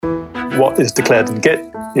what is declared in Git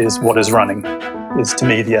is what is running, is to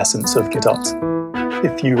me the essence of GitOps.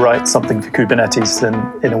 If you write something for Kubernetes, then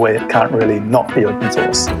in a way it can't really not be open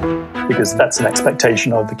source, because that's an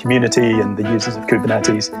expectation of the community and the users of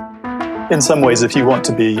Kubernetes. In some ways, if you want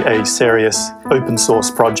to be a serious open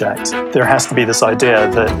source project, there has to be this idea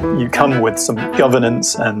that you come with some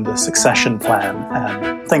governance and a succession plan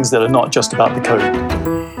and things that are not just about the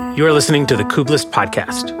code. You are listening to the Kubelist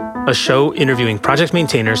Podcast, a show interviewing project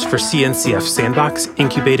maintainers for CNCF Sandbox,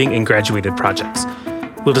 incubating and graduated projects.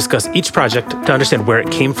 We'll discuss each project to understand where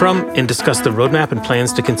it came from and discuss the roadmap and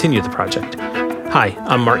plans to continue the project. Hi,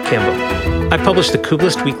 I'm Mark Campbell. I publish the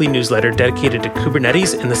Kubelist weekly newsletter dedicated to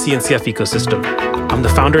Kubernetes and the CNCF ecosystem. I'm the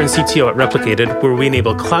founder and CTO at Replicated, where we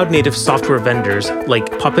enable cloud-native software vendors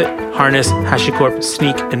like Puppet, Harness, HashiCorp,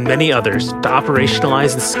 Sneak, and many others to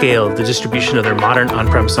operationalize and scale the distribution of their modern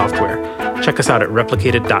on-prem software. Check us out at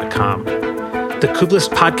replicated.com. The Kubelist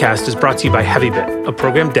Podcast is brought to you by HeavyBit, a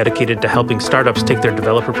program dedicated to helping startups take their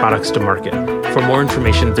developer products to market. For more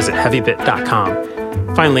information, visit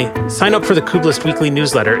heavybit.com. Finally, sign up for the Kubelist weekly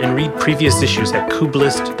newsletter and read previous issues at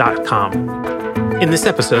kubelist.com. In this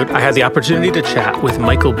episode, I had the opportunity to chat with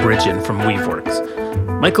Michael Bridgen from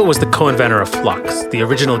Weaveworks. Michael was the co-inventor of Flux, the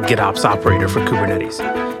original GitOps operator for Kubernetes.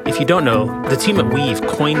 If you don't know, the team at Weave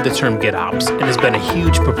coined the term GitOps and has been a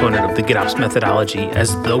huge proponent of the GitOps methodology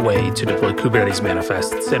as the way to deploy Kubernetes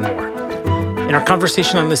manifests and more. In our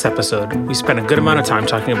conversation on this episode, we spent a good amount of time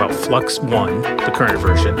talking about Flux 1, the current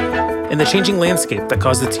version, and the changing landscape that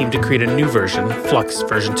caused the team to create a new version, Flux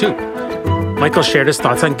version 2. Michael shared his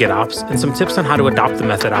thoughts on GitOps and some tips on how to adopt the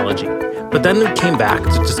methodology. But then we came back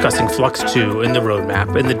to discussing Flux 2 and the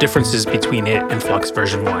roadmap and the differences between it and Flux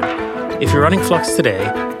version 1. If you're running Flux today,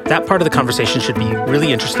 that part of the conversation should be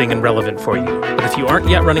really interesting and relevant for you. But if you aren't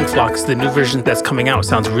yet running Flux, the new version that's coming out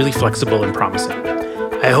sounds really flexible and promising.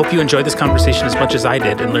 I hope you enjoyed this conversation as much as I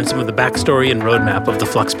did and learned some of the backstory and roadmap of the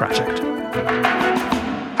Flux project.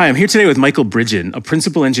 Hi, I'm here today with Michael Bridgen, a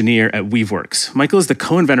principal engineer at Weaveworks. Michael is the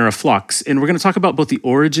co-inventor of Flux, and we're going to talk about both the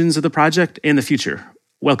origins of the project and the future.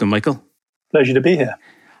 Welcome, Michael. Pleasure to be here.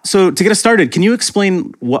 So to get us started, can you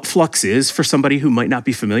explain what Flux is for somebody who might not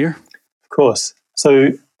be familiar? Of course. So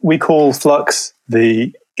we call Flux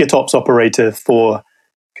the GitOps operator for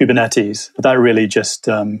Kubernetes. That really just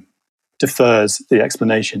defers the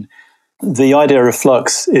explanation. The idea of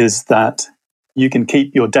Flux is that you can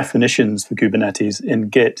keep your definitions for Kubernetes in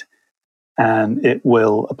Git, and it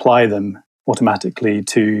will apply them automatically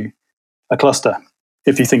to a cluster.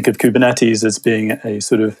 If you think of Kubernetes as being a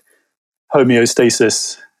sort of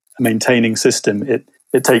homeostasis maintaining system,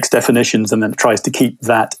 it takes definitions and then tries to keep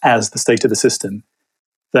that as the state of the system.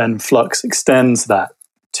 Then Flux extends that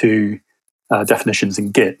to definitions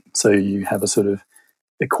in Git. So you have a sort of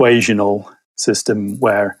equational system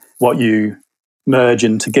where what you merge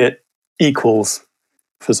into Git equals,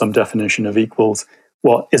 for some definition of equals,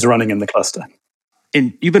 what is running in the cluster.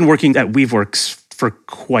 And you've been working at Weaveworks for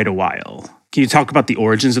quite a while. Can you talk about the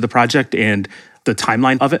origins of the project and the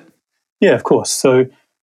timeline of it? Yeah, of course. So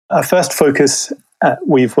our first focus at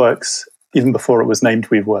Weaveworks, even before it was named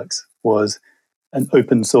Weaveworks, was an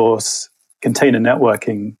open source container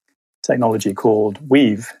networking technology called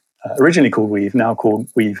Weave, originally called Weave, now called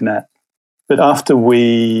WeaveNet. But after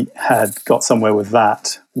we had got somewhere with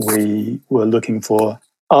that, we were looking for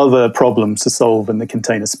other problems to solve in the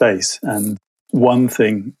container space. And one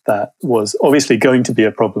thing that was obviously going to be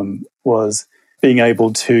a problem was being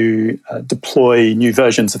able to deploy new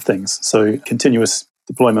versions of things. So continuous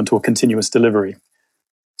deployment or continuous delivery.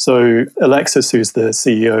 So Alexis, who's the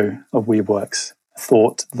CEO of Weaveworks,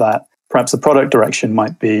 thought that perhaps the product direction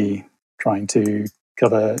might be trying to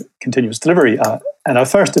cover continuous delivery. And our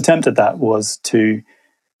first attempt at that was to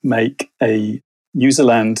make a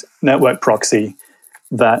userland network proxy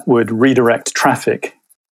that would redirect traffic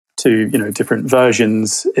to different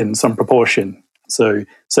versions in some proportion. So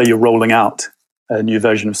say you're rolling out a new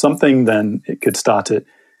version of something, then it could start at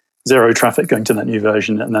zero traffic going to that new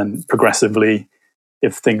version, and then progressively,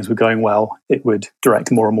 if things were going well, it would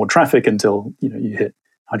direct more and more traffic until you hit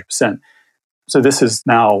 100%. So this is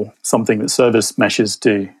now something that service meshes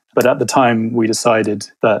do. But at the time, we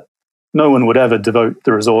decided that no one would ever devote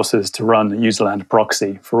the resources to run a userland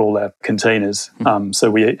proxy for all their containers.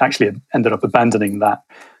 So we actually ended up abandoning that.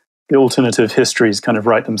 The alternative histories kind of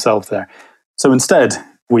write themselves there. So instead,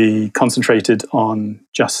 we concentrated on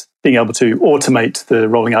just being able to automate the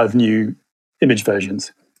rolling out of new image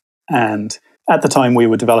versions. And at the time, we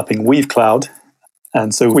were developing Weave Cloud.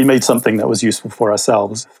 And so we made something that was useful for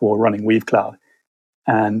ourselves for running Weave Cloud.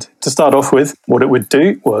 And to start off with, what it would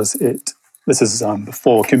do was this is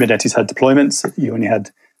before Kubernetes had deployments. You only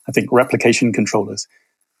had I think, replication controllers.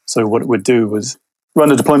 So what it would do was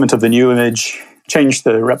run a deployment of the new image, change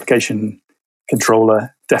the replication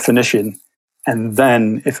controller definition, and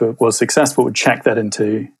then if it was successful, it would check that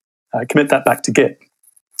into, commit that back to Git,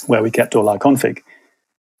 where we kept all our config.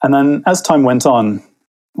 And then as time went on,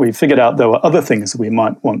 we figured out there were other things we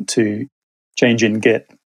might want to change in Git.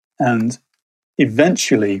 And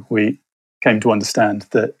eventually we came to understand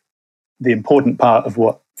that the important part of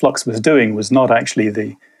what Flux was doing was not actually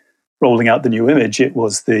the rolling out the new image, it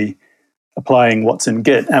was the applying what's in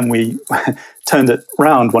Git. And we turned it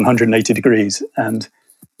round 180 degrees and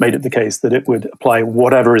made it the case that it would apply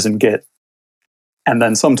whatever is in Git. And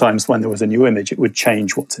then sometimes when there was a new image, it would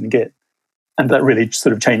change what's in Git. And that really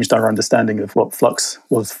sort of changed our understanding of what Flux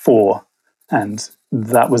was for. And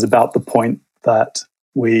that was about the point that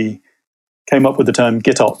we came up with the term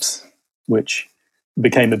GitOps, which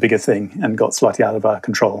became a bigger thing and got slightly out of our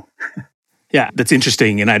control. Yeah, that's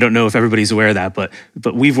interesting. And I don't know if everybody's aware of that, but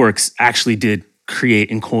Weaveworks actually did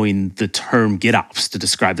create and coin the term GitOps to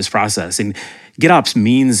describe this process. And GitOps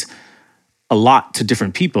means a lot to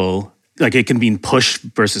different people. Like it can mean push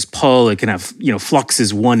versus pull. It can have, Flux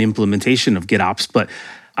is one implementation of GitOps, but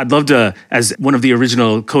I'd love to, as one of the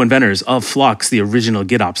original co-inventors of Flux, the original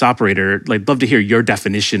GitOps operator, I'd love to hear your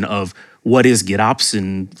definition of what is GitOps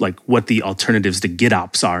and like what the alternatives to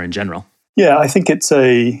GitOps are in general. Yeah, I think it's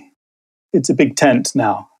a big tent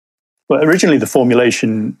now. But originally the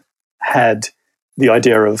formulation had the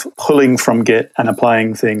idea of pulling from Git and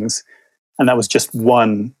applying things. And that was just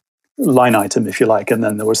one line item, if you like. And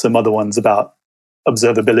then there were some other ones about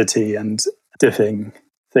observability and diffing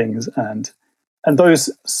things. And those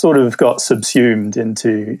sort of got subsumed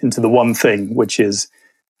into the one thing, which is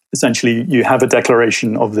essentially you have a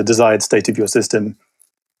declaration of the desired state of your system,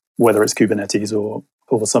 whether it's Kubernetes or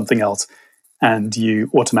something else, and you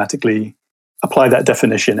automatically apply that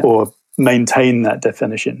definition or maintain that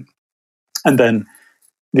definition. And then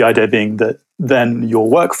the idea being that then your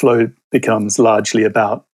workflow becomes largely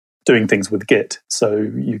about doing things with Git. So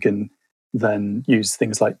you can then use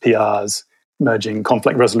things like PRs, merging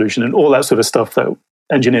conflict resolution, and all that sort of stuff that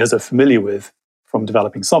engineers are familiar with from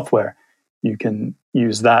developing software. You can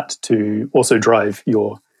use that to also drive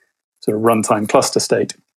your sort of runtime cluster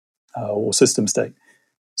state or system state.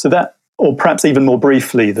 So that, or perhaps even more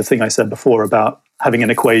briefly, the thing I said before about having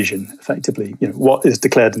an equation, effectively, what is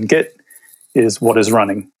declared in Git is what is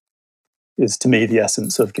running, is to me the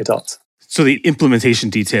essence of GitOps. So the implementation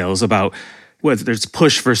details about whether there's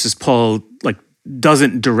push versus pull,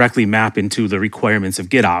 doesn't directly map into the requirements of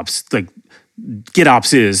GitOps.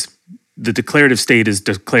 GitOps is the declarative state is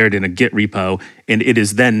declared in a Git repo, and it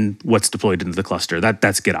is then what's deployed into the cluster.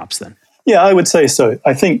 That's GitOps then. Yeah, I would say so.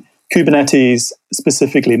 I think Kubernetes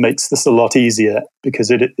specifically makes this a lot easier because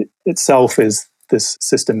it itself is this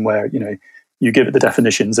system where you give it the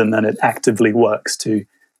definitions and then it actively works to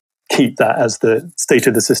keep that as the state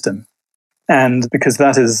of the system. And because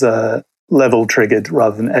that is level triggered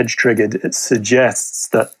rather than edge triggered, it suggests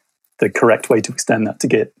that the correct way to extend that to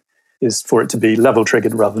Git is for it to be level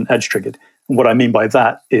triggered rather than edge triggered. And what I mean by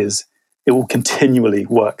that is it will continually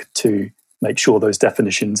work to make sure those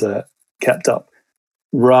definitions are kept up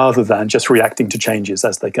rather than just reacting to changes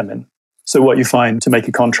as they come in. So what you find, to make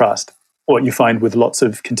a contrast, what you find with lots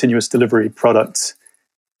of continuous delivery products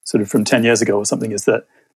sort of from 10 years ago or something is that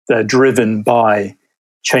they're driven by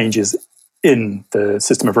changes in the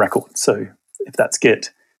system of record. So if that's Git,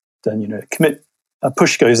 then commit, a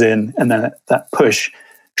push goes in, and then that push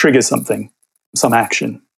triggers something, some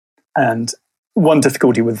action. And one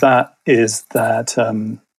difficulty with that is that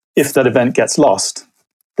if that event gets lost,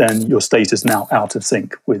 then your state is now out of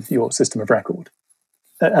sync with your system of record.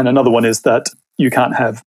 And another one is that you can't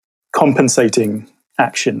have compensating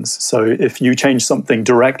actions. So if you change something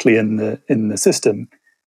directly in the system,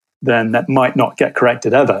 then that might not get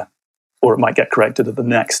corrected ever, or it might get corrected at the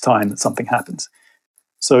next time that something happens.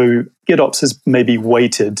 So GitOps is maybe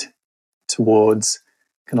weighted towards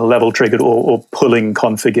kind of level triggered or pulling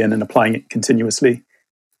config in and applying it continuously,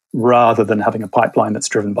 rather than having a pipeline that's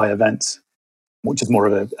driven by events, which is more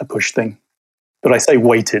of a push thing. But I say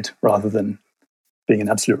weighted rather than being an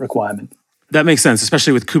absolute requirement. That makes sense,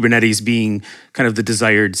 especially with Kubernetes being kind of the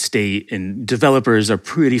desired state, and developers are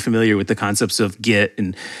pretty familiar with the concepts of Git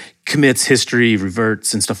and commits, history,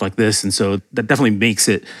 reverts, and stuff like this. And so that definitely makes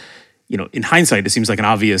it, in hindsight, it seems like an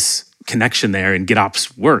obvious connection there, and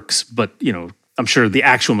GitOps works. But, I'm sure the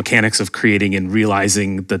actual mechanics of creating and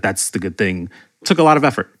realizing that that's the good thing took a lot of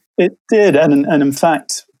effort. It did. And in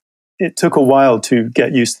fact, it took a while to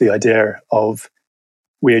get used to the idea of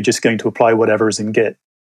we're just going to apply whatever is in Git.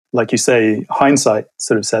 like you say, hindsight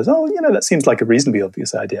sort of says, oh, that seems like a reasonably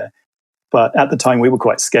obvious idea. But at the time, we were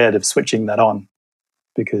quite scared of switching that on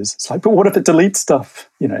because it's like, but what if it deletes stuff?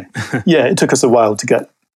 Yeah, it took us a while to get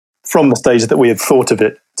from the stage that we had thought of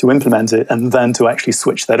it to implement it and then to actually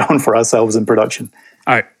switch that on for ourselves in production.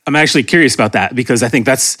 All right. I'm actually curious about that because I think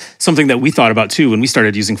that's something that we thought about too when we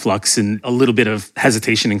started using Flux, and a little bit of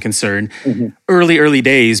hesitation and concern. Mm-hmm. Early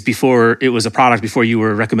days before it was a product, before you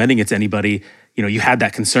were recommending it to anybody, you had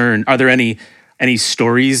that concern. Are there any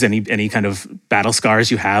stories, any kind of battle scars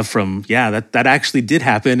you have from, that actually did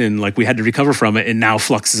happen and like we had to recover from it and now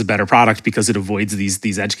Flux is a better product because it avoids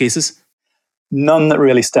these edge cases? None that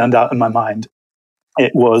really stand out in my mind.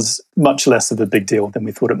 It was much less of a big deal than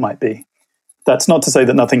we thought it might be. That's not to say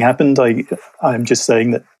that nothing happened. I'm just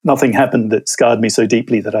saying that nothing happened that scarred me so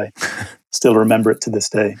deeply that I still remember it to this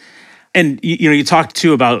day. And you talked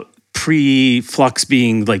too about pre-Flux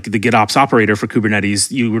being like the GitOps operator for Kubernetes.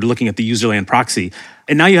 You were looking at the userland proxy.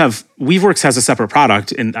 And now you have, Weaveworks has a separate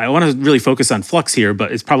product. And I want to really focus on Flux here,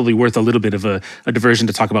 but it's probably worth a little bit of a diversion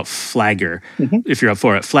to talk about Flagger, if you're up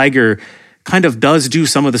for it. Flagger kind of does do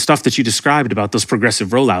some of the stuff that you described about those progressive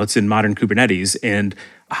rollouts in modern Kubernetes. And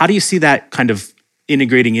how do you see that kind of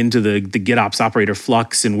integrating into the GitOps operator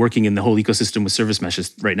Flux and working in the whole ecosystem with service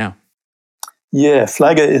meshes right now? Yeah,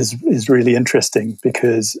 Flagger is really interesting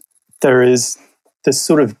because there is this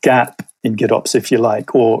sort of gap in GitOps, if you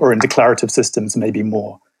like, or in declarative systems, maybe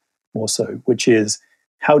more so, which is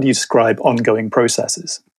how do you describe ongoing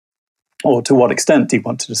processes? Or to what extent do you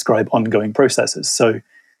want to describe ongoing processes? So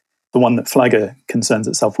the one that Flagger concerns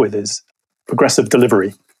itself with is progressive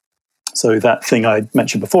delivery. So that thing I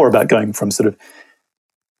mentioned before about going from sort of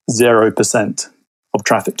 0% of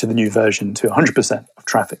traffic to the new version to 100% of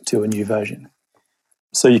traffic to a new version.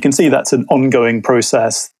 So you can see that's an ongoing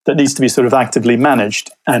process that needs to be sort of actively managed,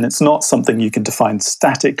 and it's not something you can define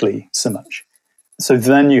statically so much. So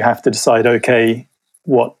then you have to decide, okay,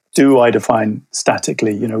 what do I define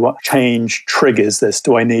statically? What change triggers this?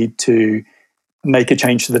 Do I need to make a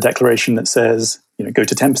change to the declaration that says, go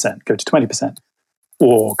to 10%, go to 20%?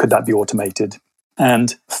 Or could that be automated?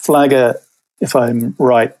 And Flagger, if I'm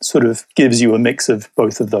right, sort of gives you a mix of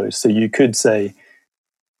both of those. So you could say,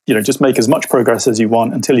 just make as much progress as you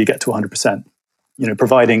want until you get to 100%,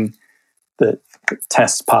 providing that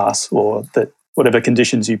tests pass or that whatever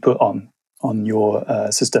conditions you put on your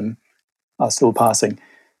system are still passing.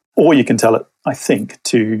 Or you can tell it, I think,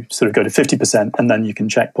 to sort of go to 50%, and then you can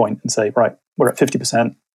checkpoint and say, right, we're at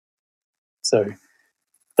 50%. So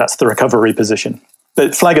that's the recovery position.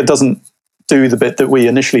 But Flagger doesn't do the bit that we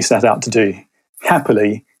initially set out to do.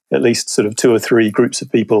 Happily, at least sort of 2 or 3 groups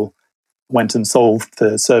of people went and solved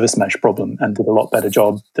the service mesh problem and did a lot better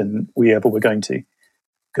job than we ever were going to,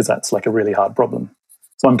 because that's like a really hard problem.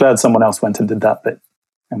 So I'm glad someone else went and did that bit,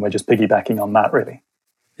 and we're just piggybacking on that, really.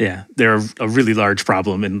 Yeah, they're a really large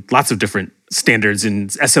problem and lots of different standards in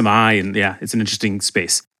SMI, and it's an interesting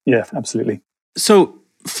space. Yeah, absolutely. So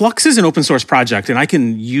Flux is an open source project, and I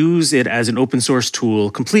can use it as an open source tool,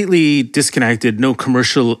 completely disconnected, no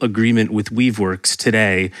commercial agreement with Weaveworks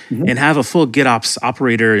today, and have a full GitOps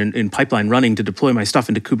operator and pipeline running to deploy my stuff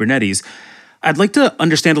into Kubernetes. I'd like to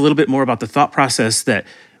understand a little bit more about the thought process that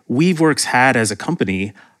Weaveworks had as a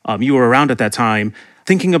company. You were around at that time,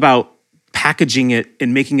 thinking about packaging it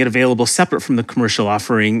and making it available separate from the commercial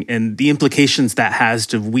offering and the implications that has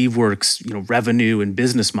to Weaveworks, revenue and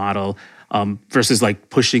business model, versus like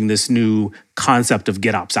pushing this new concept of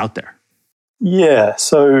GitOps out there. Yeah.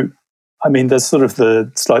 So, there's sort of the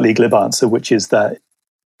slightly glib answer, which is that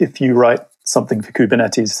if you write something for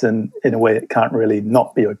Kubernetes, then in a way it can't really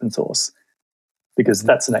not be open source, because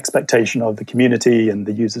that's an expectation of the community and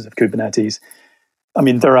the users of Kubernetes.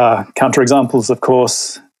 There are counterexamples, of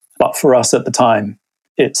course, but for us at the time,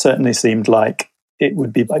 it certainly seemed like it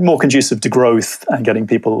would be more conducive to growth and getting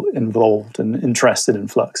people involved and interested in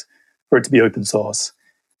Flux for it to be open source.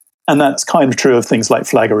 And that's kind of true of things like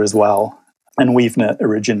Flagger as well, and WeaveNet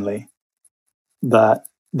originally, that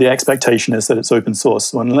the expectation is that it's open source.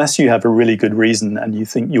 So unless you have a really good reason and you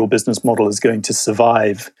think your business model is going to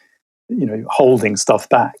survive, holding stuff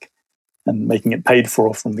back and making it paid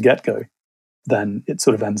for from the get-go, then it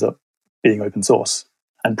sort of ends up being open source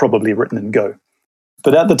and probably written in Go.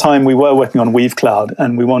 But at the time, we were working on Weave Cloud,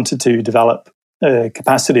 and we wanted to develop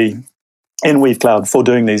capacity in Weave Cloud for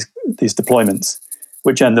doing these deployments,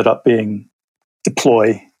 which ended up being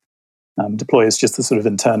Deploy. Deploy is just the sort of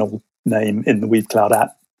internal name in the Weave Cloud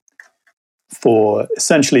app for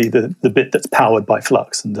essentially the bit that's powered by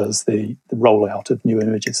Flux and does the rollout of new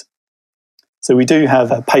images. So we do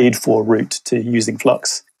have a paid-for route to using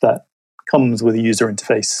Flux that comes with a user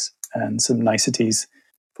interface and some niceties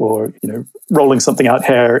for rolling something out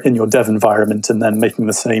here in your dev environment and then making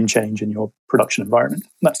the same change in your production environment,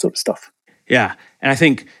 that sort of stuff. Yeah. And I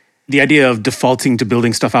think the idea of defaulting to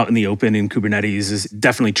building stuff out in the open in Kubernetes is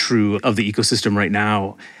definitely true of the ecosystem right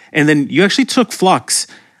now. And then you actually took Flux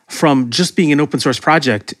from just being an open source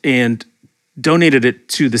project and donated it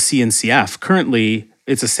to the CNCF. Currently,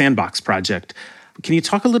 it's a sandbox project. Can you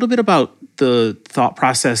talk a little bit about the thought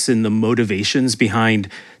process and the motivations behind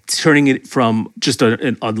turning it from just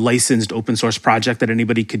a licensed open source project that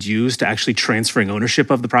anybody could use to actually transferring ownership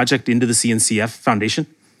of the project into the CNCF Foundation?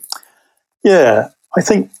 Yeah, I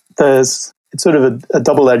think it's sort of a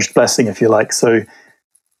double-edged blessing, if you like. So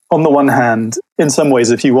on the one hand, in some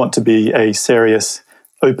ways, if you want to be a serious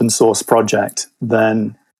open source project,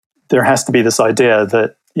 then there has to be this idea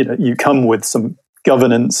that you come with some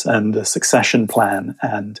governance and a succession plan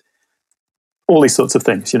and all these sorts of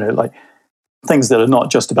things, like things that are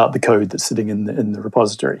not just about the code that's sitting in the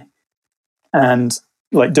repository. And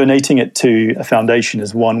like donating it to a foundation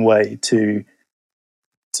is one way to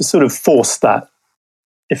sort of force that,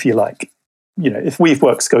 if you like. If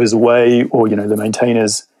Weaveworks goes away or, the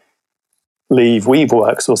maintainers leave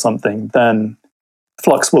Weaveworks or something, then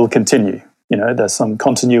Flux will continue. There's some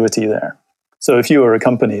continuity there. So if you are a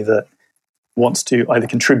company that wants to either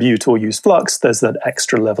contribute or use Flux, there's that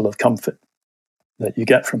extra level of comfort that you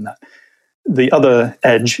get from that. The other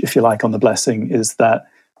edge, if you like, on the blessing is that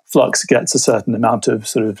Flux gets a certain amount of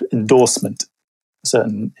sort of endorsement, a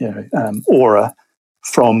certain aura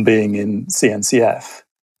from being in CNCF.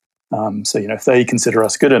 So if they consider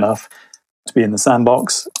us good enough to be in the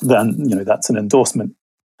sandbox, then that's an endorsement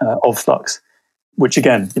of Flux, which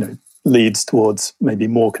again leads towards maybe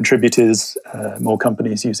more contributors, more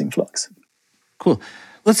companies using Flux. Cool.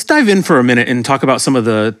 Let's dive in for a minute and talk about some of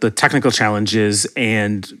the technical challenges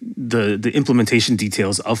and the implementation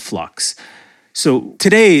details of Flux. So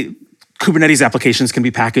today, Kubernetes applications can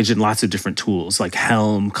be packaged in lots of different tools like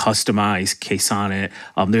Helm, Kustomize, KSonnet.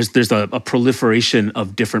 There's a proliferation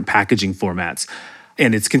of different packaging formats,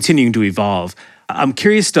 and it's continuing to evolve. I'm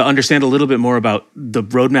curious to understand a little bit more about the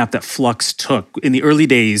roadmap that Flux took. In the early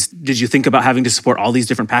days, did you think about having to support all these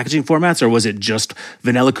different packaging formats, or was it just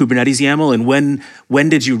vanilla Kubernetes YAML? And when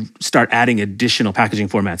did you start adding additional packaging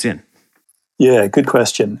formats in? Yeah, good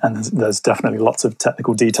question. And there's definitely lots of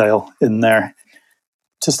technical detail in there.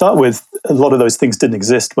 To start with, a lot of those things didn't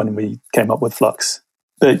exist when we came up with Flux.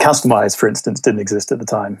 But Kustomize, for instance, didn't exist at the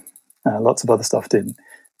time. Lots of other stuff didn't.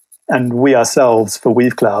 And we ourselves, for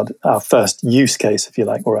WeaveCloud, our first use case, if you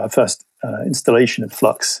like, or our first installation of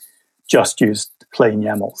Flux, just used plain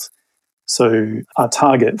YAMLs. So our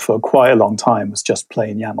target for quite a long time was just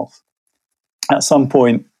plain YAMLs. At some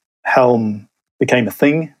point, Helm became a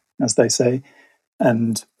thing, as they say,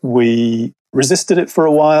 and we resisted it for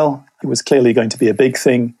a while. It was clearly going to be a big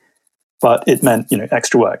thing, but it meant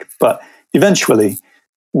extra work. But eventually,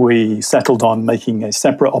 we settled on making a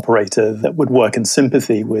separate operator that would work in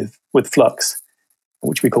sympathy with Flux,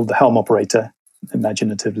 which we called the Helm operator,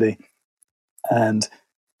 imaginatively. And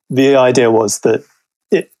the idea was that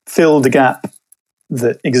it filled a gap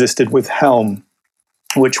that existed with Helm,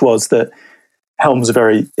 which was that Helm's a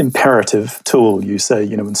very imperative tool. You say,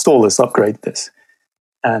 install this, upgrade this.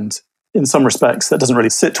 And in some respects, that doesn't really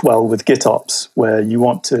sit well with GitOps, where you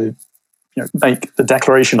want to make the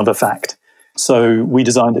declaration of a fact. So we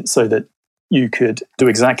designed it so that you could do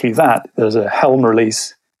exactly that. There's a Helm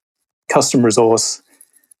release custom resource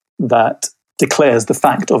that declares the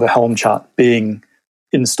fact of a Helm chart being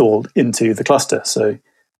installed into the cluster. So,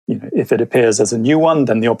 if it appears as a new one,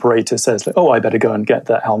 then the operator says, I better go and get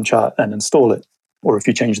that Helm chart and install it. Or if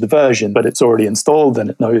you change the version, but it's already installed, then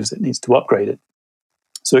it knows it needs to upgrade it.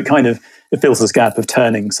 So it fills this gap of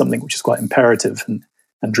turning something which is quite imperative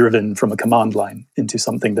and driven from a command line into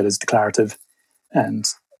something that is declarative and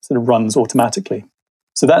sort of runs automatically.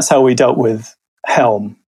 So that's how we dealt with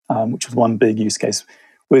Helm, which was one big use case.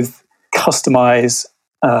 With Kustomize,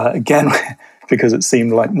 again, because it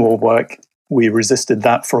seemed like more work, we resisted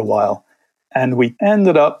that for a while. And we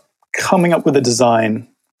ended up coming up with a design.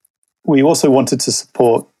 We also wanted to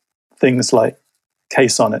support things like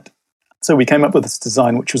KSonnet. So we came up with this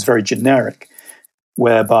design which was very generic,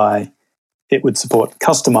 whereby it would support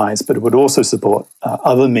Kustomize, but it would also support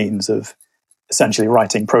other means of essentially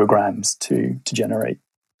writing programs to generate,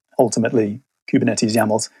 ultimately, Kubernetes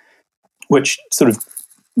YAMLs, which sort of,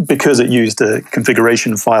 because it used a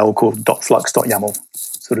configuration file called .flux.yaml,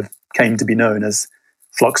 sort of came to be known as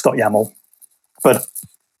flux.yaml. But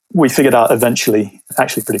we figured out eventually,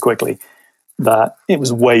 actually pretty quickly, that it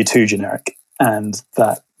was way too generic and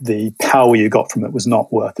that the power you got from it was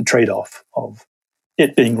not worth the trade-off of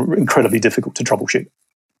it being incredibly difficult to troubleshoot.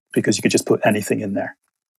 because you could just put anything in there.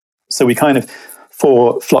 So we kind of,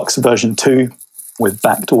 for Flux version 2, we've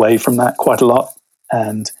backed away from that quite a lot.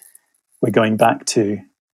 And we're going back to,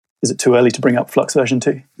 is it too early to bring up Flux version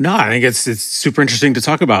 2? No, I think it's super interesting to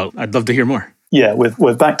talk about. I'd love to hear more. Yeah,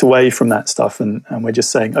 we've backed away from that stuff and we're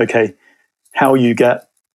just saying, okay, how you get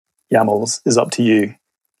YAMLs is up to you.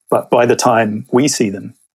 But by the time we see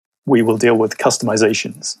them, we will deal with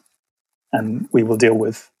customizations and we will deal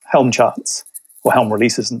with Helm charts or Helm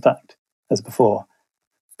releases, in fact, as before.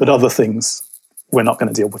 But other things, we're not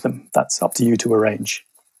going to deal with them. That's up to you to arrange.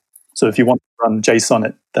 So if you want to run JSON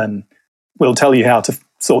it, then we'll tell you how to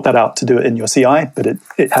sort that out to do it in your CI, but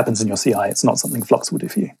it happens in your CI. It's not something Flux will do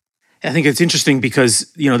for you. I think it's interesting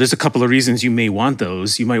because, there's a couple of reasons you may want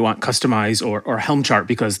those. You might want Kustomize or Helm chart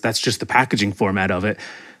because that's just the packaging format of it.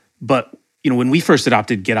 But, when we first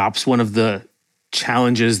adopted GitOps, one of the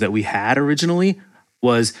challenges that we had originally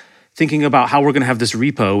was thinking about how we're going to have this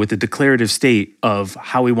repo with the declarative state of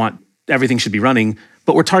how we want everything should be running,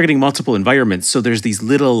 but we're targeting multiple environments. So there's these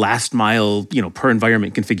little last mile, per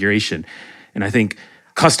environment configuration. And I think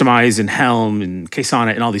Kustomize and Helm and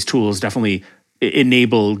Ksonnet and all these tools definitely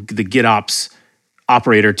enable the GitOps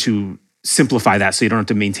operator to simplify that so you don't have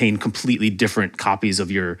to maintain completely different copies of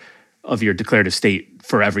your declarative state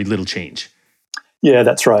for every little change. Yeah,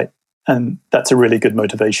 that's right. And that's a really good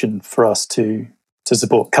motivation for us to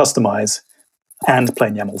support Kustomize and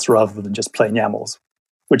plain YAMLs rather than just plain YAMLs,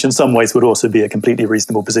 which in some ways would also be a completely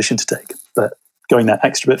reasonable position to take. But going that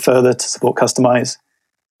extra bit further to support Kustomize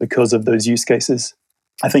because of those use cases,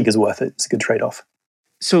 I think is worth it. It's a good trade-off.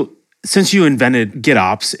 So since you invented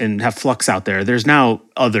GitOps and have Flux out there, there's now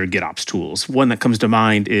other GitOps tools. One that comes to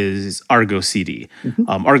mind is Argo CD.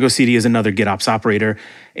 Mm-hmm. Argo CD is another GitOps operator.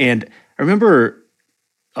 And I remember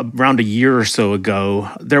around a year or so ago,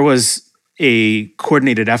 there was a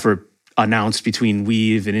coordinated effort announced between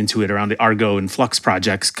Weave and Intuit around the Argo and Flux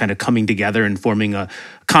projects kind of coming together and forming a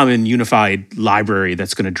common unified library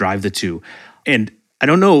that's going to drive the two. And I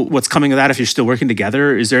don't know what's coming of that if you're still working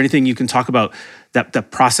together. Is there anything you can talk about that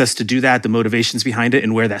process to do that, the motivations behind it,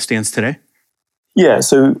 and where that stands today? Yeah,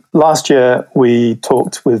 so last year we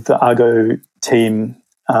talked with the Argo team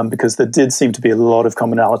because there did seem to be a lot of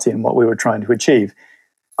commonality in what we were trying to achieve.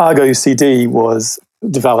 Argo CD was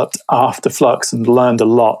developed after Flux and learned a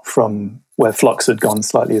lot from where Flux had gone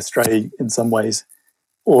slightly astray in some ways,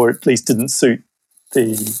 or at least didn't suit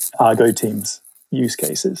the Argo team's use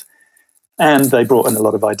cases. And they brought in a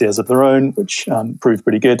lot of ideas of their own, which proved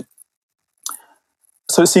pretty good.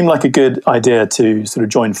 So it seemed like a good idea to sort of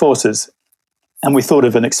join forces. And we thought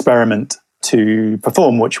of an experiment to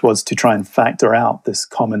perform, which was to try and factor out this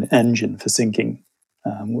common engine for syncing,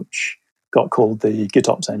 which got called the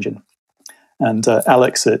GitOps engine. And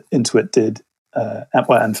Alex at Intuit did,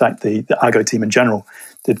 in fact, the Argo team in general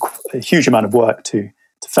did a huge amount of work to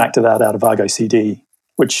factor that out of Argo CD,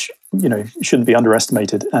 which shouldn't be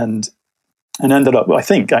underestimated. And ended up, I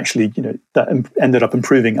think, actually, that ended up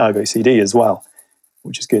improving Argo CD as well,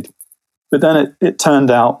 which is good. But then it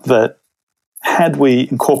turned out that had we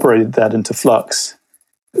incorporated that into Flux,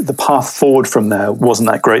 the path forward from there wasn't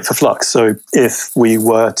that great for Flux. So if we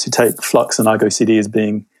were to take Flux and Argo CD as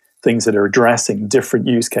being things that are addressing different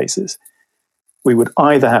use cases, we would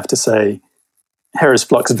either have to say, here is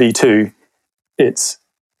Flux V2, it's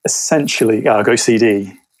essentially Argo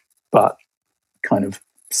CD, but kind of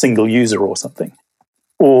single user or something.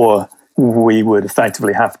 Or we would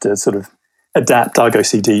effectively have to sort of adapt Argo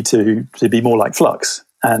CD to be more like Flux.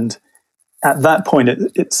 And at that point,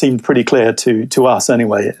 it seemed pretty clear to us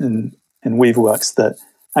anyway in Weaveworks that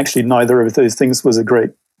actually neither of those things was a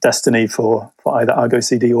great destiny for either Argo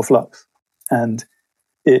CD or Flux. And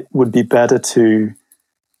it would be better to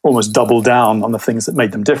almost double down on the things that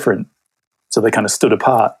made them different. So they kind of stood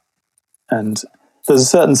apart. And there's a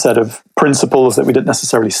certain set of principles that we didn't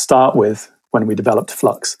necessarily start with when we developed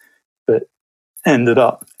Flux, but ended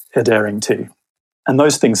up adhering to. And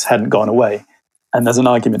those things hadn't gone away. And there's an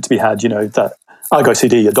argument to be had, that Argo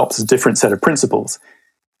CD adopts a different set of principles.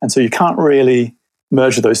 And so you can't really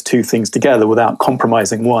merge those two things together without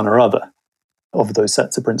compromising one or other of those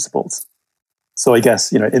sets of principles. So I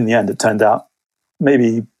guess, in the end, it turned out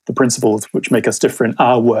maybe the principles which make us different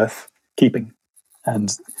are worth keeping.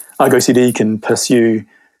 And Argo CD can pursue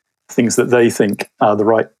things that they think are the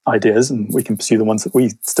right ideas, and we can pursue the ones that we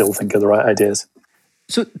still think are the right ideas.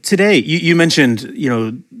 So today, you mentioned,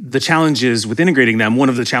 the challenges with integrating them. One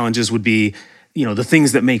of the challenges would be, the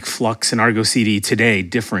things that make Flux and Argo CD today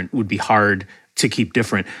different would be hard to keep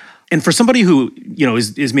different. And for somebody who,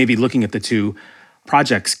 is maybe looking at the two,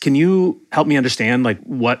 projects. Can you help me understand like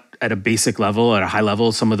what at a basic level, at a high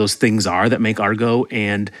level, some of those things are that make Argo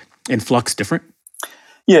and Flux different?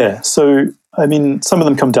 Yeah. So, I mean, some of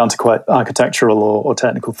them come down to quite architectural or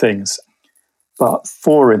technical things. But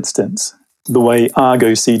for instance, the way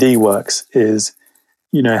Argo CD works is,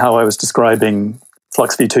 you know, how I was describing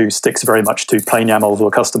Flux v2 sticks very much to plain YAMLs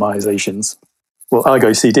or customizations. Well,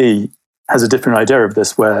 Argo CD has a different idea of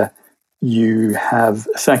this, where you have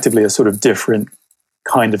effectively a sort of different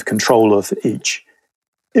kind of controller for each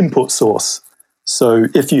input source. So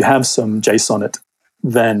if you have some JSON,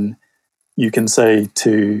 then you can say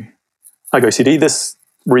to Argo CD, this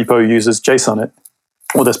repo uses JSON,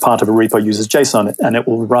 or this part of a repo uses JSON, and it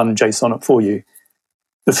will run JSON for you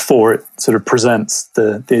before it sort of presents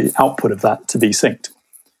the output of that to be synced.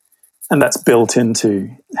 And that's built into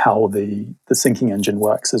how the syncing engine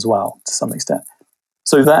works as well, to some extent.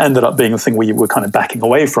 So that ended up being a thing we were kind of backing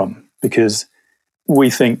away from, because we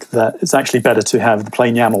think that it's actually better to have the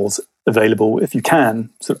plain YAMLs available, if you can,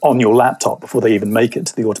 sort of on your laptop before they even make it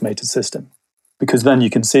to the automated system. Because then you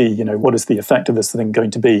can see, you know, what is the effect of this thing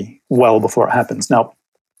going to be well before it happens. Now,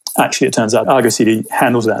 actually, it turns out Argo CD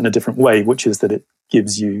handles that in a different way, which is that it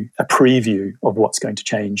gives you a preview of what's going to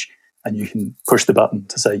change, and you can push the button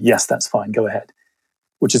to say, yes, that's fine, go ahead,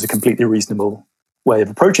 which is a completely reasonable way of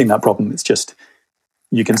approaching that problem. It's just,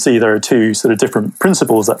 you can see there are two sort of different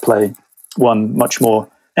principles at play, one much more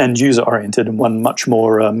end-user oriented and one much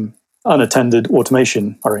more unattended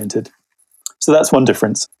automation oriented. So that's one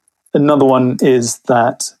difference. Another one is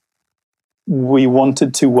that we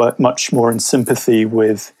wanted to work much more in sympathy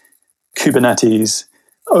with Kubernetes'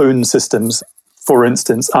 own systems, for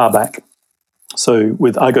instance, RBAC. So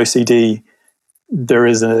with Argo CD, there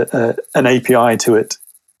is an API to it,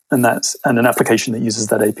 and an application that uses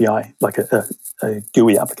that API, like a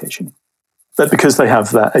GUI application. But because they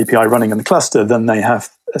have that API running in the cluster, then they have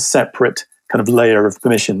a separate kind of layer of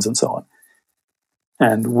permissions and so on.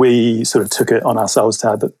 And we sort of took it on ourselves to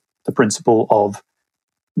have the principle of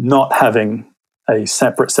not having a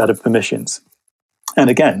separate set of permissions. And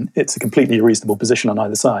again, it's a completely reasonable position on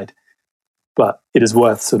either side, but it is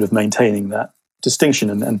worth sort of maintaining that distinction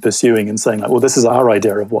and pursuing and saying, like, well, this is our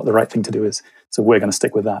idea of what the right thing to do is, so we're going to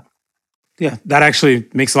stick with that. Yeah, that actually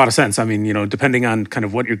makes a lot of sense. I mean, you know, depending on kind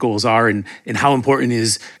of what your goals are and how important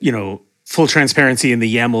is, you know, full transparency in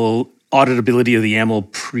the YAML, auditability of the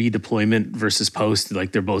YAML pre-deployment versus post,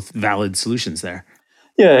 like they're both valid solutions there.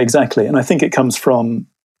 Yeah, exactly. And I think it comes from,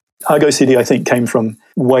 Argo CD, I think, came from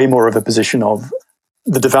way more of a position of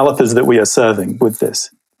the developers that we are serving with this.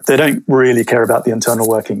 They don't really care about the internal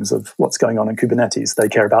workings of what's going on in Kubernetes. They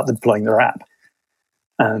care about deploying their app.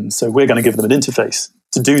 And so we're going to give them an interface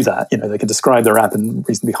to do that. You know, they can describe their app in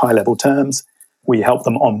reasonably high-level terms. We help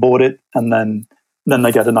them onboard it, and then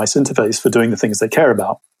they get a nice interface for doing the things they care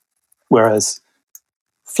about. Whereas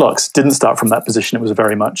Flux didn't start from that position. It was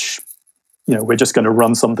very much, you know, we're just going to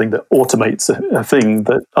run something that automates a thing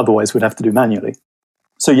that otherwise we'd have to do manually.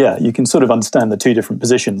 So yeah, you can sort of understand the two different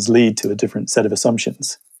positions lead to a different set of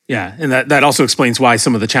assumptions. Yeah, and that also explains why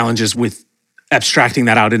some of the challenges with abstracting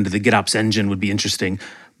that out into the GitOps engine would be interesting.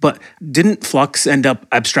 But didn't Flux end up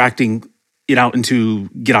abstracting it out into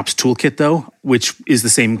GitOps Toolkit, though, which is the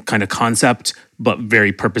same kind of concept, but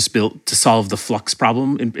very purpose-built to solve the Flux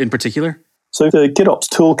problem in particular? So the GitOps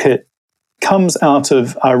Toolkit comes out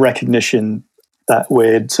of our recognition that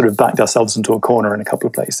we'd sort of backed ourselves into a corner in a couple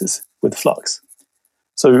of places with Flux.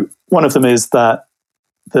 So one of them is that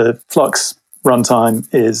the Flux runtime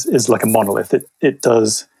is like a monolith. It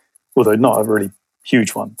does, although not a really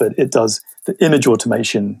huge one, but it does the image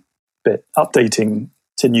automation bit, updating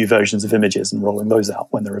to new versions of images and rolling those out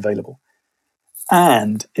when they're available.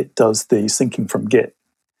 And it does the syncing from Git.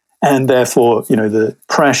 And therefore, you know, the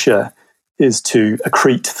pressure is to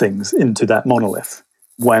accrete things into that monolith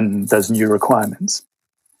when there's new requirements.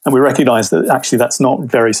 And we recognize that actually that's not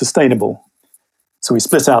very sustainable. So we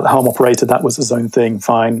split out the Helm operator. That was its own thing,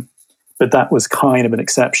 fine. But that was kind of an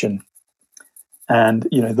exception. And,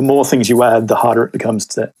 you know, the more things you add, the harder it becomes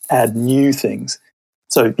to add new things.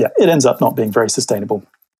 So yeah, it ends up not being very sustainable.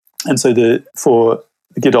 And so for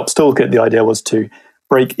the GitOps Toolkit, the idea was to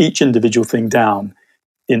break each individual thing down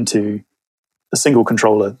into a single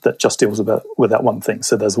controller that just deals with that one thing.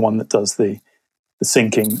 So there's one that does the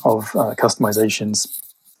syncing of customizations.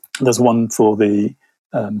 There's one for the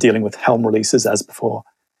dealing with Helm releases as before.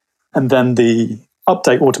 And then the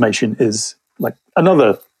update automation is like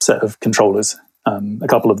another set of controllers, a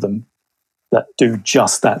couple of them that do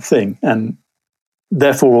just that thing. And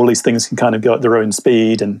therefore, all these things can kind of go at their own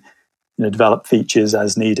speed and, you know, develop features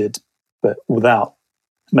as needed, but without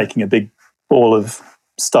making a big ball of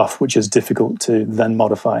stuff which is difficult to then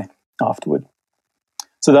modify afterward.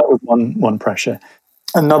 So that was one pressure.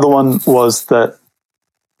 Another one was that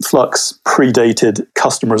Flux predated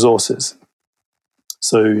custom resources.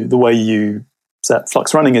 So the way you set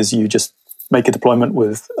Flux running is you just make a deployment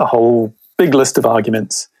with a whole big list of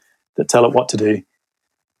arguments that tell it what to do.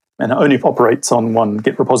 And it only operates on one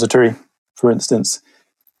Git repository, for instance.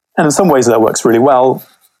 And in some ways that works really well.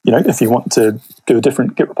 If you want to do a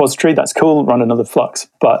different Git repository, that's cool, run another Flux.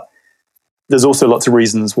 But there's also lots of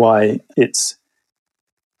reasons why it's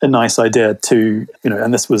a nice idea to,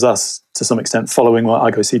 and this was us to some extent following what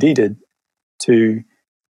Argo CD did, to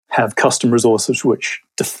have custom resources which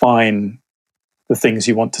define the things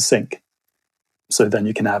you want to sync. So then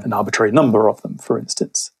you can have an arbitrary number of them, for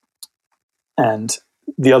instance. And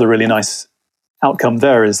the other really nice outcome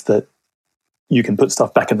there is that you can put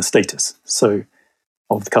stuff back in the status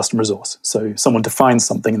of the custom resource. So someone defines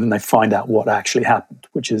something and then they find out what actually happened,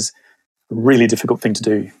 which is a really difficult thing to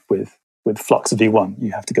do with Flux v1.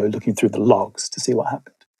 You have to go looking through the logs to see what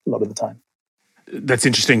happened a lot of the time. That's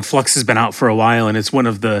interesting. Flux has been out for a while, and it's one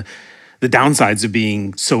of the downsides of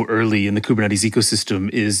being so early in the Kubernetes ecosystem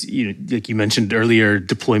is, like you mentioned earlier,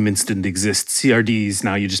 deployments didn't exist. CRDs,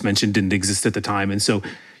 now you just mentioned, didn't exist at the time. And so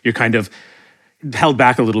you're kind of held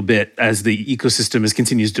back a little bit as the ecosystem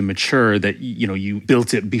continues to mature, that, you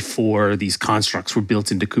built it before these constructs were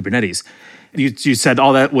built into Kubernetes. You said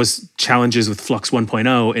all that was challenges with Flux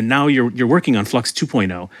 1.0, and now you're working on Flux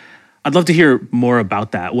 2.0. I'd love to hear more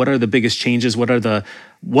about that. What are the biggest changes?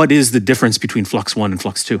 What is the difference between Flux 1 and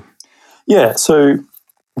Flux 2? Yeah, so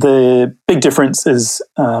the big difference is,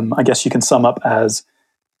 I guess you can sum up as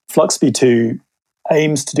Flux v2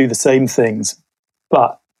 aims to do the same things,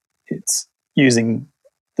 but it's using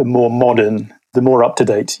the more modern, the more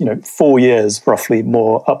up-to-date, 4 years roughly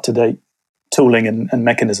more up-to-date tooling and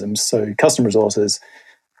mechanisms. So custom resources,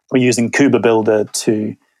 we're using KubeBuilder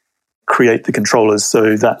to create the controllers.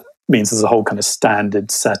 So that means there's a whole kind of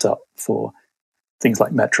standard setup for things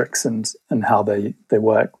like metrics and how they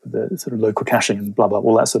work with the sort of local caching and blah, blah,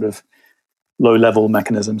 all that sort of low-level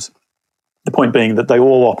mechanisms. The point being that they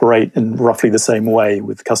all operate in roughly the same way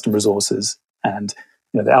with custom resources, and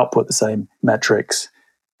they output the same metrics,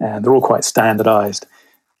 and they're all quite standardized.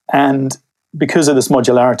 And because of this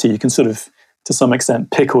modularity, you can sort of, to some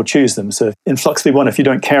extent, pick or choose them. So in Flux v1, if you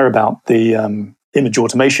don't care about the image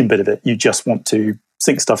automation bit of it, you just want to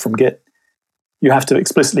sync stuff from Git, you have to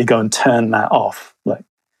explicitly go and turn that off. Like,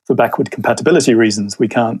 for backward compatibility reasons, we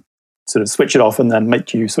can't sort of switch it off and then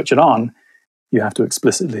make you switch it on. You have to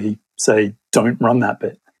explicitly say, don't run that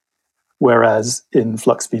bit. Whereas in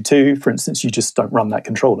Flux v2, for instance, you just don't run that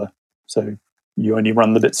controller. So you only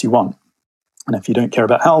run the bits you want. And if you don't care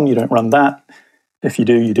about Helm, you don't run that. If you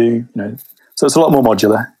do, you do. So it's a lot more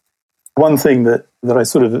modular. One thing that I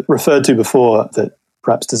sort of referred to before that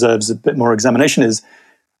perhaps deserves a bit more examination is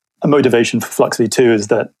a motivation for Flux v2 is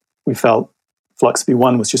that we felt Flux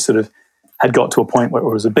v1 was just sort of had got to a point where it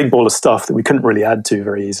was a big ball of stuff that we couldn't really add to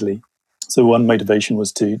very easily. So one motivation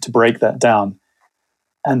was to break that down.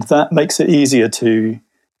 And that makes it easier to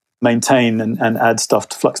maintain and add stuff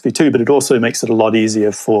to Flux v2, but it also makes it a lot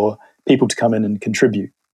easier for people to come in and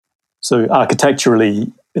contribute. So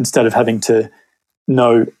architecturally, instead of having to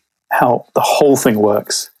know how the whole thing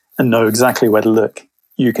works and know exactly where to look,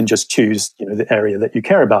 you can just choose, the area that you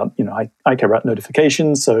care about. I care about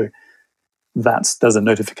notifications, so there's a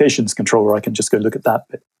notifications controller. I can just go look at that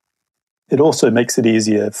bit. It also makes it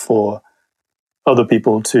easier for other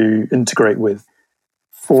people to integrate with.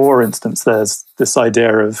 For instance, there's this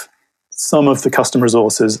idea of some of the custom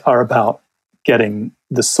resources are about getting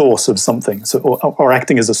the source of something, so or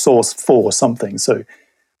acting as a source for something. So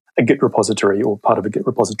a Git repository or part of a Git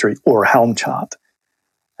repository or a Helm chart.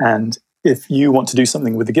 And if you want to do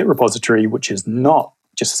something with the Git repository, which is not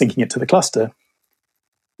just syncing it to the cluster,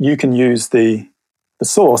 you can use the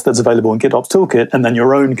source that's available in GitOps Toolkit and then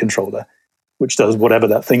your own controller, which does whatever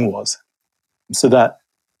that thing was. So that,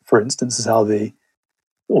 for instance, is how the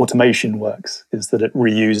automation works, is that it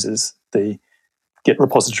reuses the Git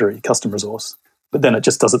repository custom resource, but then it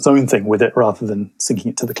just does its own thing with it rather than syncing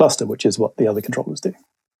it to the cluster, which is what the other controllers do.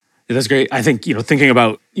 Yeah, that's great. I think, thinking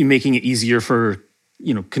about making it easier for,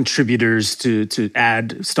 contributors to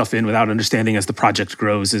add stuff in without understanding as the project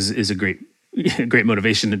grows is a great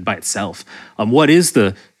motivation by itself. What is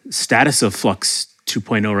the status of Flux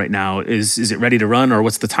 2.0 right now? Is it ready to run, or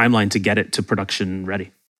what's the timeline to get it to production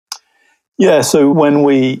ready? Yeah, so when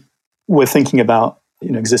we were thinking about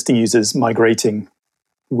existing users migrating,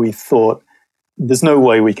 we thought there's no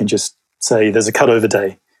way we can just say there's a cutover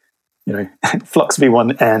day. Flux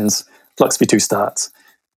v1 ends, Flux v2 starts.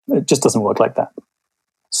 It just doesn't work like that.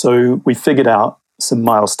 So we figured out some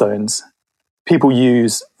milestones. People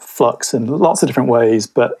use Flux in lots of different ways,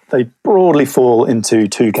 but they broadly fall into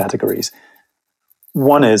two categories.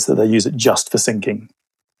 One is that they use it just for syncing,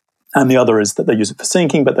 and the other is that they use it for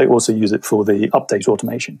syncing, but they also use it for the update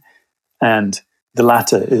automation. And the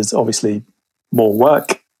latter is obviously more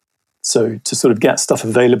work. So to sort of get stuff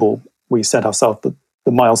available, we set ourselves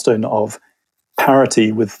the milestone of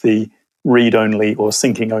parity with the read-only or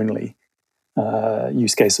syncing-only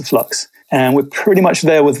use case of Flux. And we're pretty much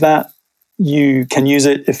there with that. You can use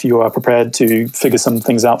it if you are prepared to figure some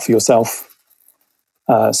things out for yourself.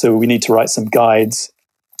 So we need to write some guides.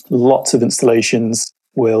 Lots of installations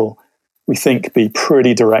will, we think, be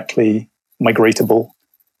pretty directly migratable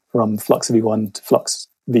from Flux v1 to Flux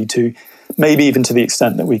v2, maybe even to the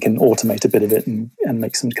extent that we can automate a bit of it and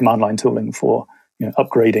make some command line tooling for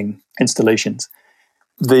upgrading installations.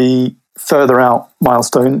 The further out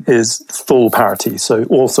milestone is full parity, so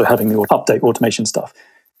also having the update automation stuff.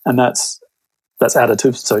 And that's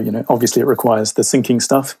additive. So, obviously it requires the syncing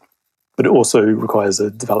stuff, but it also requires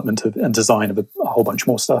a development and design of a whole bunch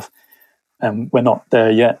more stuff. And we're not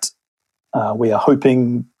there yet. We are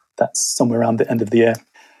hoping that's somewhere around the end of the year.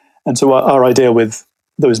 And so our idea with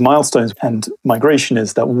those milestones and migration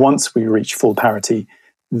is that once we reach full parity,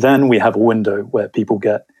 then we have a window where people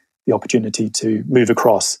get the opportunity to move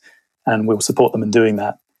across, and we'll support them in doing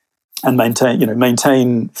that and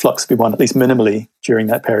maintain Flux v1 at least minimally during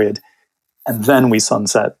that period. And then we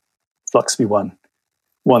sunset Flux v1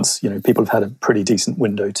 once people have had a pretty decent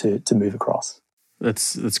window to move across.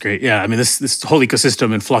 That's great. Yeah, I mean this whole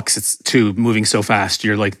ecosystem in Flux, it's too moving so fast.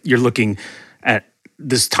 You're looking at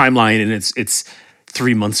this timeline, and it's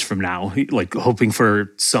 3 months from now, like hoping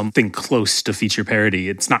for something close to feature parity.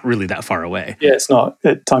 It's not really that far away. Yeah, it's not.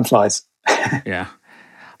 Time flies. Yeah.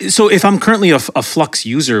 So if I'm currently a Flux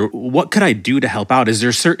user, what could I do to help out? Is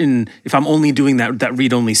there if I'm only doing that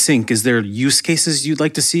read-only sync, is there use cases you'd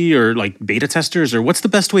like to see, or like beta testers, or what's the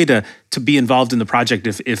best way to be involved in the project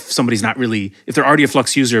if somebody's not really, if they're already a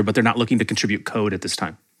Flux user, but they're not looking to contribute code at this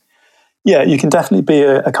time? Yeah, you can definitely be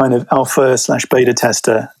a kind of alpha/beta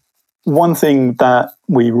tester. One thing that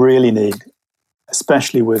we really need,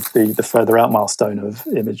 especially with the further out milestone of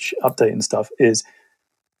image update and stuff, is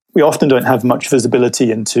we often don't have much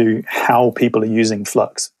visibility into how people are using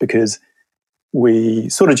Flux because we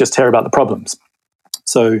sort of just hear about the problems.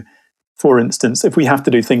 So, for instance, if we have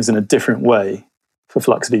to do things in a different way for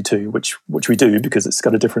Flux v2, which we do because it's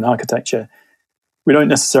got a different architecture, we don't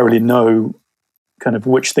necessarily know kind of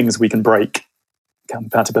which things we can break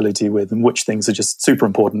compatibility with and which things are just super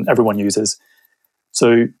important, everyone uses.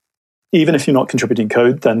 So even if you're not contributing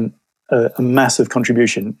code, then a massive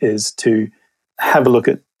contribution is to have a look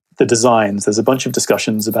at the designs. There's a bunch of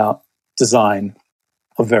discussions about design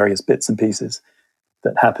of various bits and pieces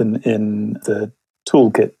that happen in the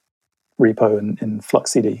toolkit repo in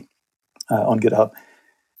Flux CD on GitHub.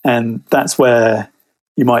 And that's where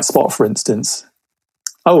you might spot, for instance,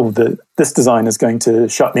 this design is going to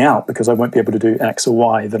shut me out because I won't be able to do X or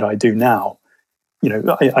Y that I do now.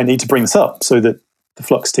 I need to bring this up so that the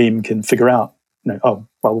Flux team can figure out,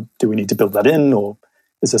 do we need to build that in, or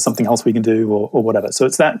is there something else we can do, or whatever. So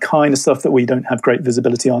it's that kind of stuff that we don't have great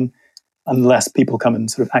visibility on unless people come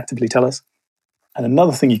and sort of actively tell us. And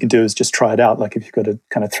another thing you can do is just try it out. Like if you've got a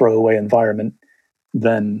kind of throwaway environment,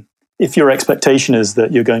 then if your expectation is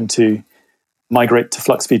that you're going to migrate to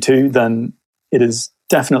Flux v2, then it is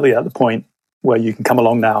definitely at the point where you can come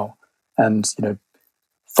along now and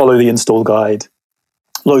follow the install guide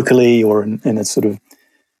locally or in a sort of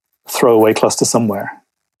throwaway cluster somewhere.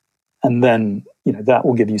 And then that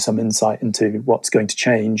will give you some insight into what's going to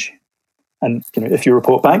change. And if you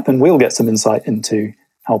report back, then we'll get some insight into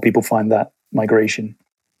how people find that migration.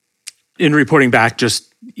 In reporting back,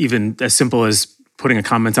 just even as simple as putting a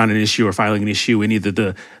comment on an issue or filing an issue in either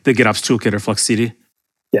the GitOps toolkit or Flux CD?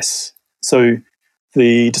 Yes. So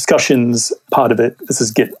the discussions part of it, this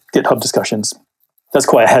is GitHub discussions. That's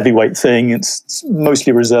quite a heavyweight thing. It's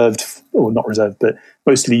mostly reserved, or not reserved, but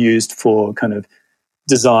mostly used for kind of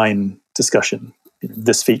design discussion,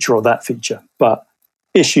 this feature or that feature. But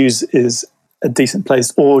issues is a decent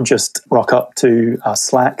place, or just rock up to our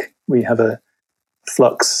Slack. We have a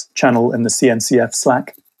Flux channel in the CNCF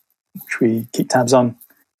Slack, which we keep tabs on.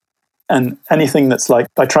 And anything that's like,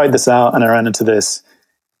 I tried this out and I ran into this,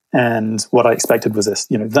 and what I expected was this,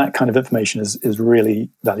 that kind of information is really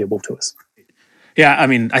valuable to us. Yeah, I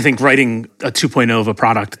mean, I think writing a 2.0 of a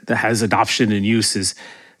product that has adoption and use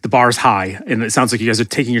the bar is high. And it sounds like you guys are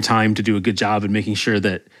taking your time to do a good job and making sure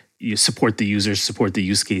that you support the users, support the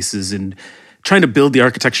use cases, and trying to build the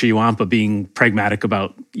architecture you want, but being pragmatic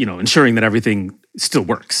about, ensuring that everything still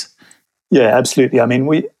works. Yeah, absolutely. I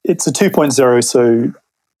mean, it's a 2.0, so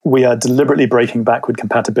we are deliberately breaking backward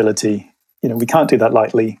compatibility. We can't do that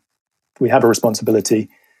lightly. We have a responsibility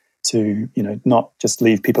to, not just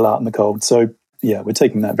leave people out in the cold. So yeah, we're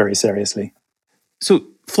taking that very seriously. So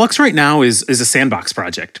Flux right now is a sandbox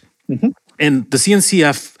project. Mm-hmm. And the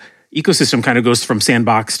CNCF ecosystem kind of goes from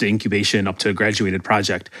sandbox to incubation up to a graduated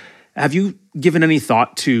project. Have you given any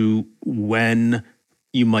thought to when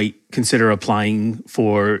you might consider applying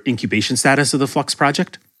for incubation status of the Flux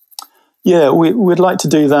project? Yeah, we'd like to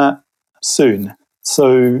do that soon.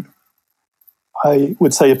 So I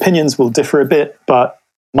would say opinions will differ a bit, but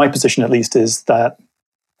my position at least is that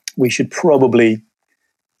we should probably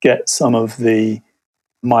get some of the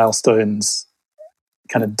milestones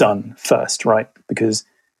kind of done first, right? Because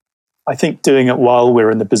I think doing it while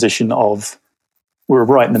we're in the position of we're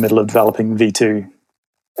right in the middle of developing V2,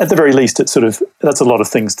 at the very least, that's a lot of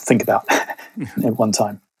things to think about at one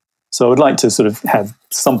time. So I would like to sort of have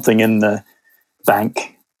something in the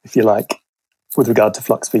bank, if you like, with regard to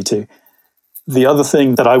Flux V2. The other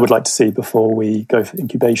thing that I would like to see before we go for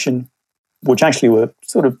incubation, which actually we're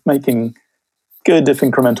sort of making good if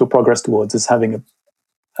incremental progress towards, is having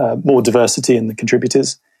more diversity in the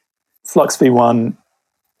contributors. Flux V1,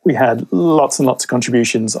 we had lots and lots of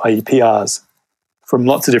contributions, i.e. PRs, from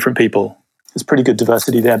lots of different people. There's pretty good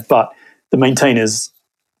diversity there, but the maintainers,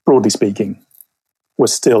 broadly speaking, were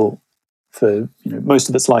still, for most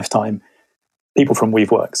of its lifetime, people from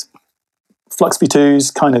Weaveworks. Flux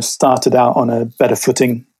V2's kind of started out on a better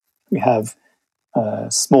footing. We have a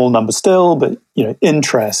small number still, but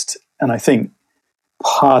interest, and I think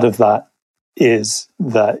part of that is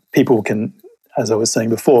that people can, as I was saying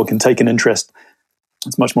before, can take an interest.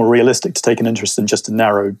 It's much more realistic to take an interest in just a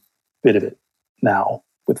narrow bit of it now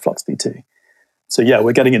with Flux V2. So yeah,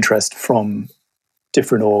 we're getting interest from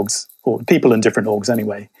different orgs, or people in different orgs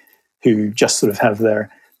anyway, who just sort of have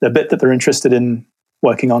their bit that they're interested in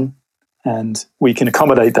working on, and we can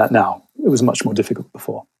accommodate that now. It was much more difficult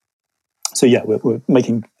before. So yeah, we're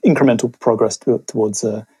making incremental progress towards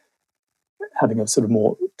having a sort of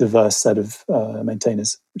more diverse set of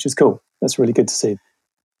maintainers, which is cool. That's really good to see.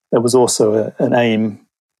 There was also an aim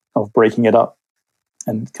of breaking it up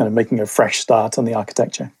and kind of making a fresh start on the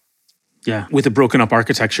architecture. Yeah, with a broken up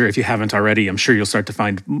architecture, if you haven't already, I'm sure you'll start to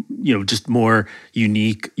find, just more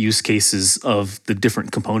unique use cases of the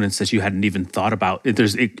different components that you hadn't even thought about.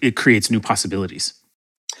 It creates new possibilities.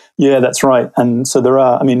 Yeah, that's right. And so there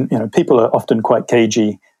are, people are often quite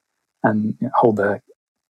cagey and hold their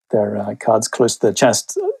cards close to their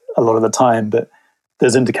chest a lot of the time, but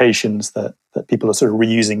there's indications that people are sort of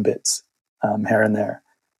reusing bits here and there,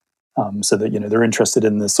 so that they're interested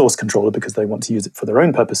in the source controller because they want to use it for their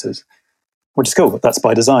own purposes, which is cool. That's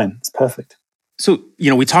by design. It's perfect. So,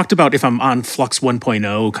 we talked about if I'm on Flux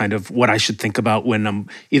 1.0, kind of what I should think about when I'm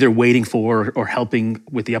either waiting for or helping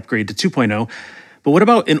with the upgrade to 2.0. But what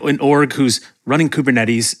about an org who's running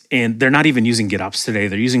Kubernetes and they're not even using GitOps today?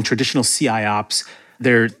 They're using traditional CI ops.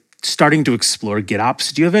 They're starting to explore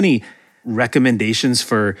GitOps. Do you have any recommendations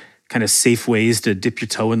for kind of safe ways to dip your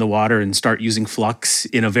toe in the water and start using Flux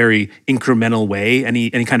in a very incremental way? Any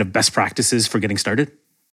kind of best practices for getting started?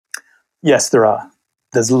 Yes, there are.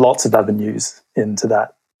 There's lots of avenues into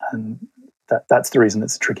that. And that's the reason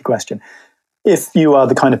it's a tricky question. If you are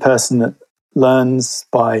the kind of person that learns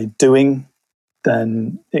by doing,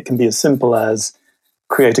 then it can be as simple as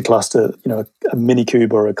create a cluster, a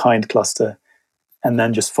Minikube or a kind cluster, and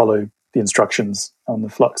then just follow the instructions on the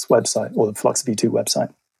Flux website or the Flux V2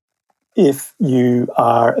 website. If you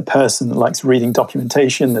are a person that likes reading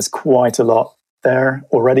documentation, there's quite a lot there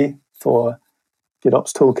already for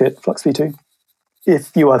GitOps Toolkit, Flux V2.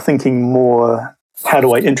 If you are thinking more, how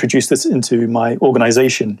do I introduce this into my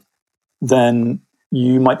organization, then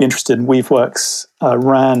you might be interested in Weaveworks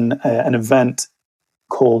ran an event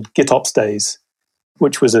called GitOps Days,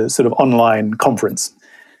 which was a sort of online conference.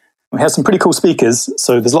 We had some pretty cool speakers,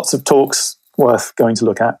 so there's lots of talks worth going to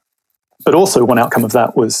look at. But also one outcome of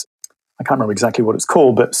that was, I can't remember exactly what it's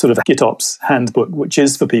called, but sort of a GitOps handbook, which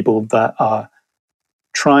is for people that are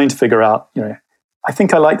trying to figure out, I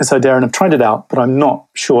think I like this idea and I've tried it out, but I'm not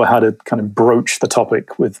sure how to kind of broach the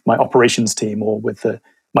topic with my operations team or with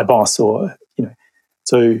my boss or,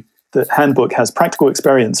 So the handbook has practical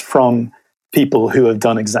experience from people who have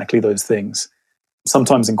done exactly those things,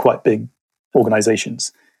 sometimes in quite big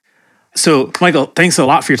organizations. So, Michael, thanks a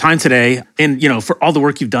lot for your time today. And, for all the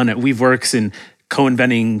work you've done at Weaveworks and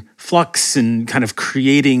co-inventing Flux and kind of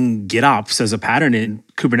creating GitOps as a pattern in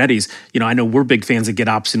Kubernetes. I know we're big fans of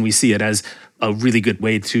GitOps and we see it as a really good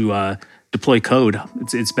way to deploy code.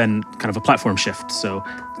 It's been kind of a platform shift. So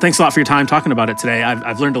thanks a lot for your time talking about it today.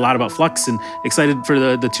 I've learned a lot about Flux and excited for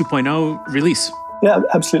the 2.0 release. Yeah,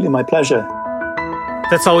 absolutely. My pleasure.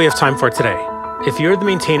 That's all we have time for today. If you're the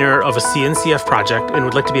maintainer of a CNCF project and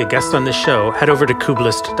would like to be a guest on this show, head over to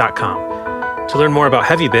kubelist.com. To learn more about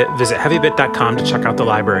HeavyBit, visit heavybit.com to check out the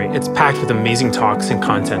library. It's packed with amazing talks and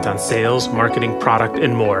content on sales, marketing, product,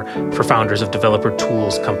 and more for founders of developer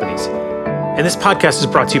tools companies. And this podcast is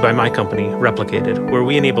brought to you by my company, Replicated, where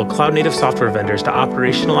we enable cloud-native software vendors to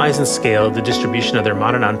operationalize and scale the distribution of their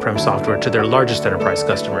modern on-prem software to their largest enterprise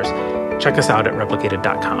customers. Check us out at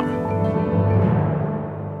replicated.com.